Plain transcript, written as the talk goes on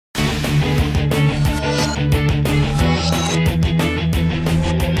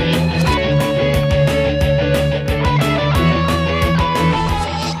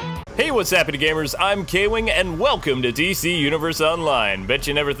What's happening, gamers? I'm Kwing, and welcome to DC Universe Online. Bet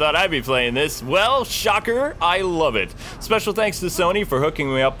you never thought I'd be playing this. Well, shocker, I love it. Special thanks to Sony for hooking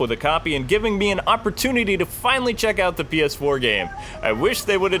me up with a copy and giving me an opportunity to finally check out the PS4 game. I wish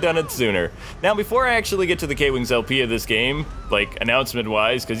they would have done it sooner. Now, before I actually get to the Kwings LP of this game, like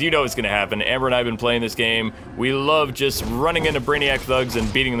announcement-wise, because you know it's gonna happen, Amber and I have been playing this game. We love just running into Brainiac thugs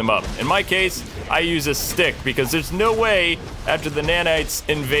and beating them up. In my case, I use a stick because there's no way after the nanites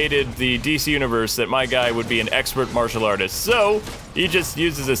invaded the DC universe that my guy would be an expert martial artist. So he just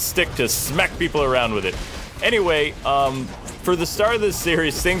uses a stick to smack people around with it. Anyway, for the start of this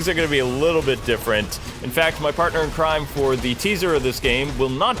series, things are going to be a little bit different. In fact, my partner in crime for the teaser of this game will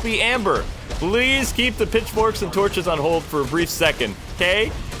not be Amber. Please keep the pitchforks and torches on hold for a brief second, okay?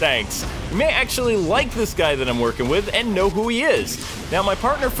 Thanks. You may actually like this guy that I'm working with and know who he is. Now, my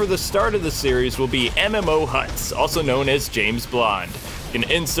partner for the start of the series will be MMOHuts, also known as James Blonde. You can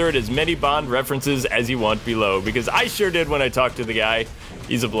insert as many Bond references as you want below, because I sure did when I talked to the guy.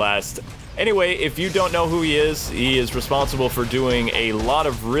 He's a blast. Anyway, if you don't know who he is responsible for doing a lot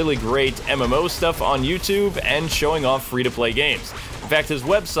of really great MMO stuff on YouTube and showing off free-to-play games. In fact, his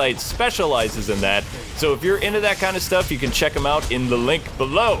website specializes in that, so if you're into that kind of stuff, you can check him out in the link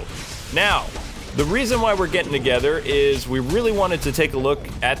below. Now, the reason why we're getting together is we really wanted to take a look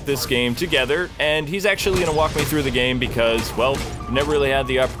at this game together, and he's actually going to walk me through the game because, well, I've never really had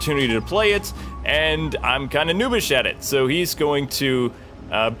the opportunity to play it, and I'm kind of noobish at it, so he's going to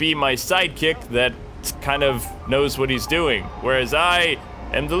be my sidekick that kind of knows what he's doing, whereas I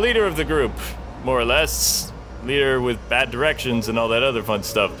am the leader of the group, more or less, leader with bad directions and all that other fun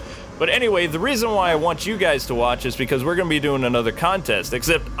stuff. But anyway, the reason why I want you guys to watch is because we're going to be doing another contest,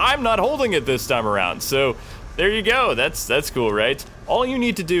 except I'm not holding it this time around, so there you go. That's cool, right? All you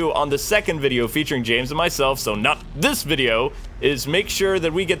need to do on the second video featuring James and myself, so not this video, is make sure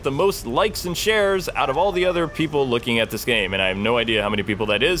that we get the most likes and shares out of all the other people looking at this game, and I have no idea how many people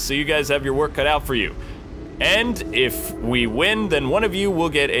that is, so you guys have your work cut out for you. And if we win, then one of you will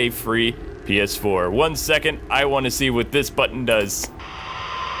get a free PS4. 1 second, I want to see what this button does.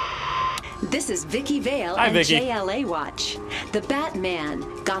 This is Vicky Vale and Vicky. JLA Watch. The Batman,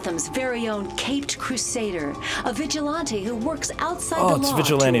 Gotham's very own caped crusader, a vigilante who works outside the law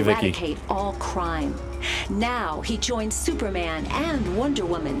to eradicate all crime. Now he joins Superman and Wonder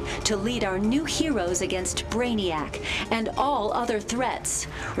Woman to lead our new heroes against Brainiac and all other threats.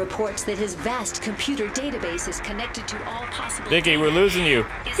 Reports that his vast computer database is connected to all possible... Vicky, we're losing you.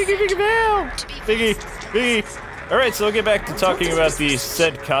 Vicky Vale! Vicky! Alright, so I'll get back to talking about the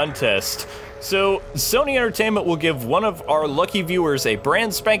said contest. So, Sony Entertainment will give one of our lucky viewers a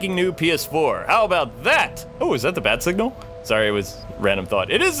brand spanking new PS4. How about that? Oh, is that the bat signal? Sorry, it was a random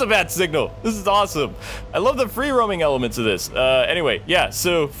thought. It is the bat signal! This is awesome! I love the free roaming elements of this. Anyway, yeah,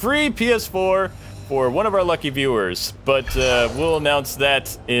 so free PS4 for one of our lucky viewers, but we'll announce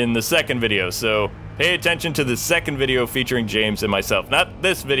that in the second video, so pay attention to the second video featuring James and myself. Not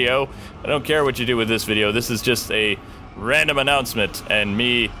this video. I don't care what you do with this video. This is just a random announcement and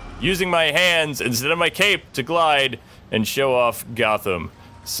me using my hands instead of my cape to glide and show off Gotham.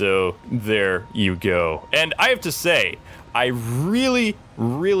 So there you go. And I have to say, I really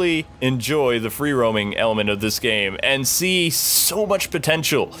enjoy the free roaming element of this game and see so much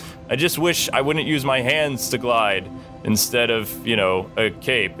potential. I just wish I wouldn't use my hands to glide instead of, you know, a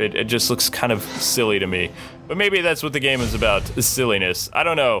cape. It just looks kind of silly to me. But maybe that's what the game is about, is silliness. I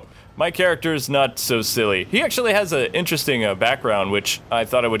don't know. My character's not so silly. He actually has an interesting background, which I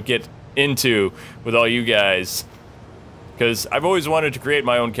thought I would get into with all you guys, because I've always wanted to create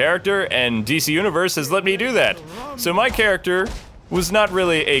my own character, and DC Universe has let me do that. So my character was not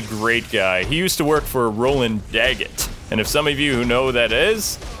really a great guy. He used to work for Roland Daggett, and if some of you who know who that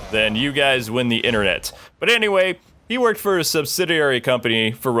is, then you guys win the internet. But anyway, he worked for a subsidiary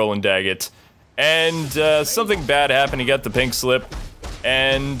company for Roland Daggett, and something bad happened. He got the pink slip,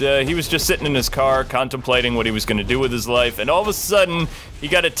 and he was just sitting in his car contemplating what he was going to do with his life, and all of a sudden he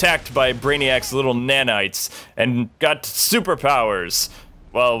got attacked by Brainiac's little nanites and got superpowers.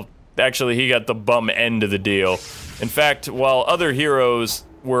 Well, actually he got the bum end of the deal. In fact, while other heroes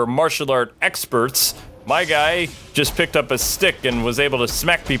were martial art experts, my guy just picked up a stick and was able to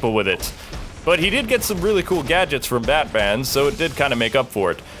smack people with it. But he did get some really cool gadgets from Batman, so it did kind of make up for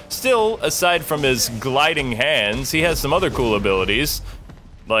it. Still, aside from his gliding hands, he has some other cool abilities,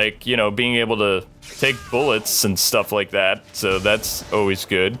 like, you know, being able to take bullets and stuff like that, so that's always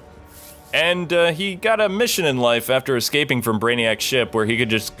good. And he got a mission in life after escaping from Brainiac's ship where he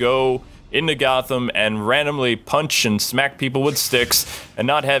could just go into Gotham and randomly punch and smack people with sticks and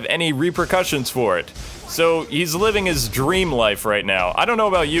not have any repercussions for it. So he's living his dream life right now. I don't know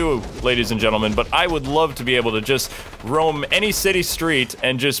about you, ladies and gentlemen, but I would love to be able to just roam any city street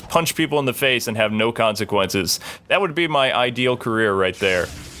and just punch people in the face and have no consequences. That would be my ideal career right there.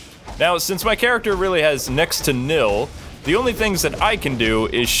 Now, since my character really has next to nil, the only things that I can do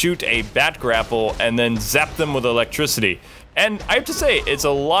is shoot a bat grapple and then zap them with electricity. And I have to say, it's a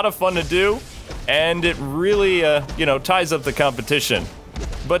lot of fun to do, and it really, you know, ties up the competition.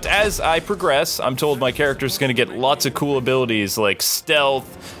 But as I progress, I'm told my character's gonna get lots of cool abilities like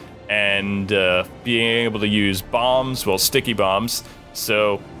stealth and being able to use bombs, well, sticky bombs.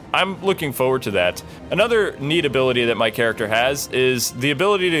 So I'm looking forward to that. Another neat ability that my character has is the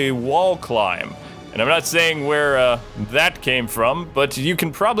ability to wall climb. And I'm not saying where that came from, but you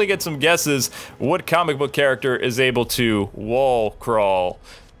can probably get some guesses what comic book character is able to wall crawl.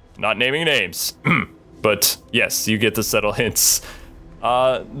 Not naming names, but yes, you get the subtle hints.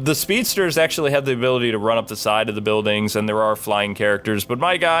 The speedsters actually have the ability to run up the side of the buildings, and there are flying characters, but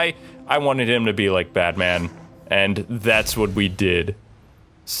my guy, I wanted him to be like Batman, and that's what we did.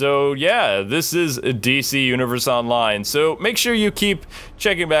 So yeah, this is DC Universe Online, so make sure you keep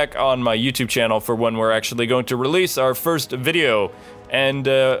checking back on my YouTube channel for when we're actually going to release our first video. And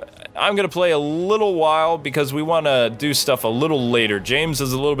I'm gonna play a little while because we wanna do stuff a little later. James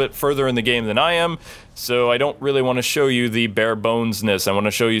is a little bit further in the game than I am, so I don't really wanna show you the bare bonesness. I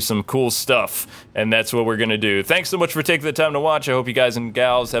wanna show you some cool stuff, and that's what we're gonna do. Thanks so much for taking the time to watch. I hope you guys and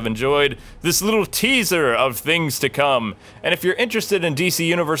gals have enjoyed this little teaser of things to come. And if you're interested in DC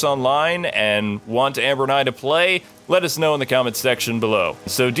Universe Online and want Amber and I to play, let us know in the comments section below.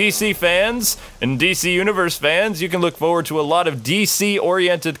 So DC fans and DC Universe fans, you can look forward to a lot of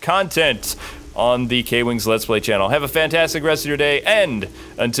DC-oriented content on the Kwings Let's Play channel. Have a fantastic rest of your day, and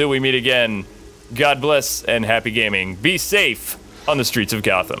until we meet again, God bless and happy gaming. Be safe on the streets of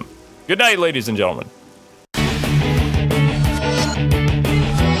Gotham. Good night, ladies and gentlemen.